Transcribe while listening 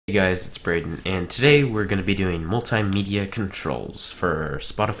Hey guys, it's Braden, and today we're going to be doing multimedia controls for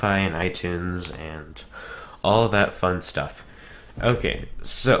Spotify and iTunes and all of that fun stuff. Okay,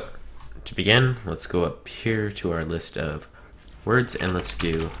 so to begin, let's go up here to our list of words and let's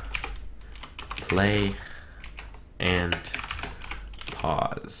do play and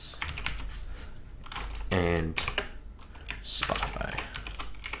pause and Spotify.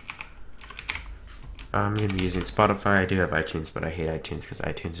 I'm going to be using Spotify. I do have iTunes, but I hate iTunes because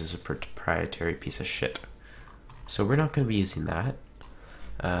iTunes is a proprietary piece of shit. So we're not going to be using that.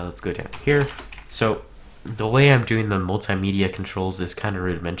 Let's go down here. So the way I'm doing the multimedia controls is kind of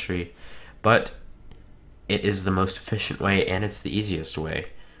rudimentary, but it is the most efficient way and it's the easiest way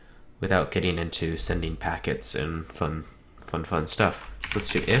without getting into sending packets and fun stuff.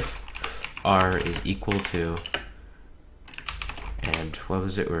 Let's do if r is equal to, and what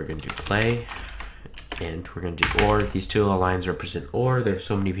was it? We're going to do play. And we're going to do or. These two lines represent or. There's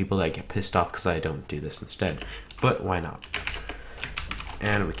so many people that get pissed off because I don't do this instead. But why not?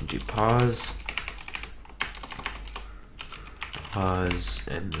 And we can do pause. Pause.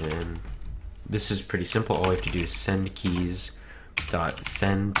 And then this is pretty simple. All we have to do is send keys dot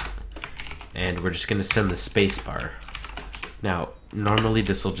send. And we're just going to send the space bar. Now, normally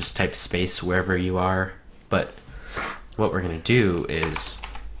this will just type space wherever you are. But what we're going to do is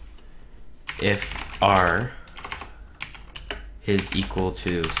if r is equal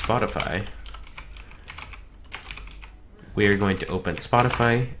to Spotify, we are going to open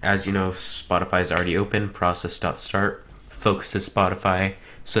Spotify. As you know, if Spotify is already open, process.start focuses Spotify,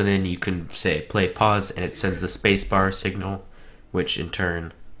 so then you can say play pause and it sends the spacebar signal, which in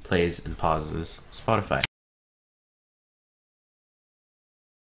turn plays and pauses Spotify.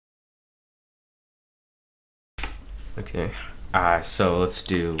 Okay, so let's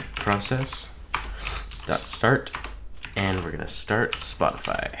do process.start, and we're gonna start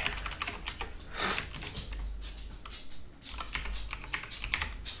Spotify.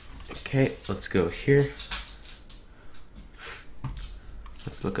 Okay, let's go here.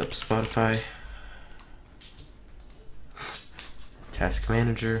 Let's look up Spotify. Task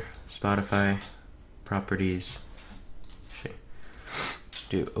Manager, Spotify, Properties.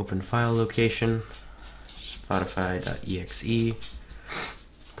 Do open file location, Spotify.exe,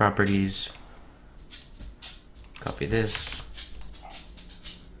 Properties. Copy this,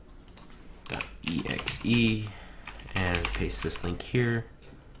 .exe, and paste this link here.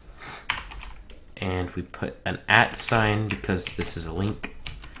 And we put an @ sign because this is a link.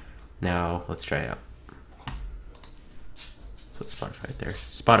 Now let's try it out. Put Spotify right there.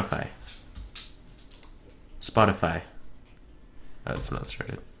 Spotify. Oh, it's not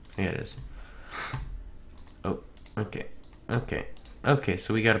started. Yeah, it is. Oh, okay,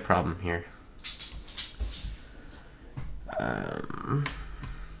 so we got a problem here.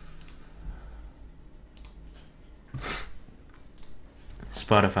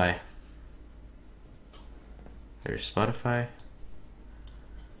 Spotify. There's Spotify.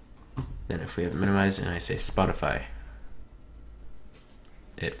 Then if we have minimized and I say Spotify,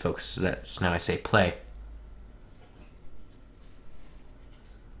 it focuses that. So now I say play.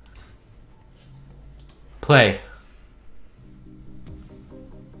 Play.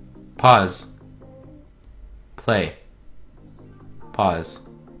 Pause. Play. Pause.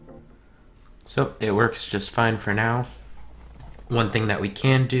 So it works just fine for now. One thing that we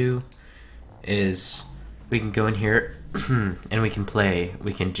can do is we can go in here and we can play.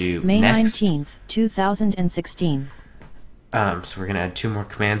 We can do May next. 19th, 2016. So we're gonna add two more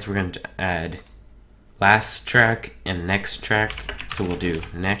commands. We're gonna add last track and next track. So we'll do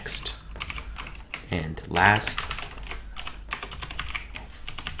next and last.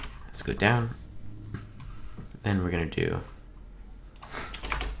 Let's go down. Then we're gonna do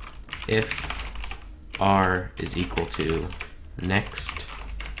if r is equal to next.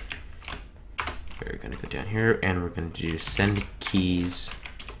 We're gonna go down here and we're gonna do send keys.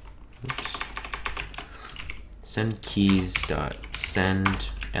 Oops. Send keys dot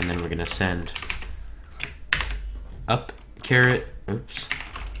send, and then we're gonna send up caret. Oops.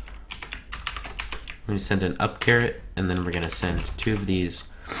 We're gonna send an up caret, and then we're gonna send two of these,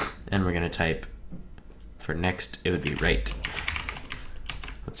 and we're gonna type for next. It would be right.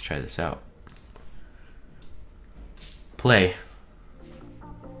 Let's try this out. Play.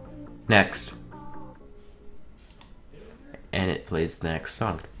 Next. And it plays the next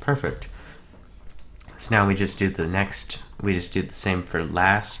song. Perfect. So now we just do the next. We just do the same for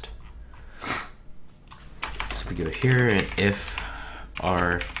last. So we go here and if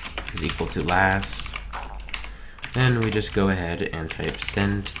r is equal to last, then we just go ahead and type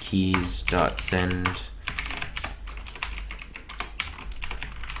send keys dot send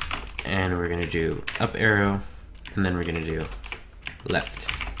and we're gonna do up arrow, and then we're gonna do left.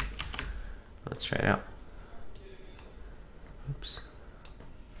 Let's try it out. Oops.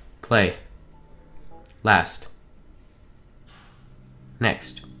 Play. Last.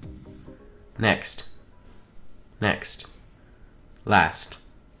 Next. Next. Next. Last.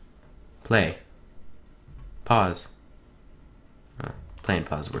 Play. Pause. Play and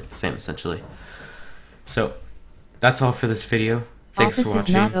pause work the same essentially. So that's all for this video. Thanks for Office is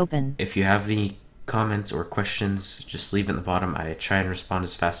watching. not open. If you have any comments or questions, just leave it in the bottom. I try and respond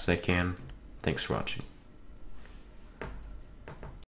as fast as I can. Thanks for watching.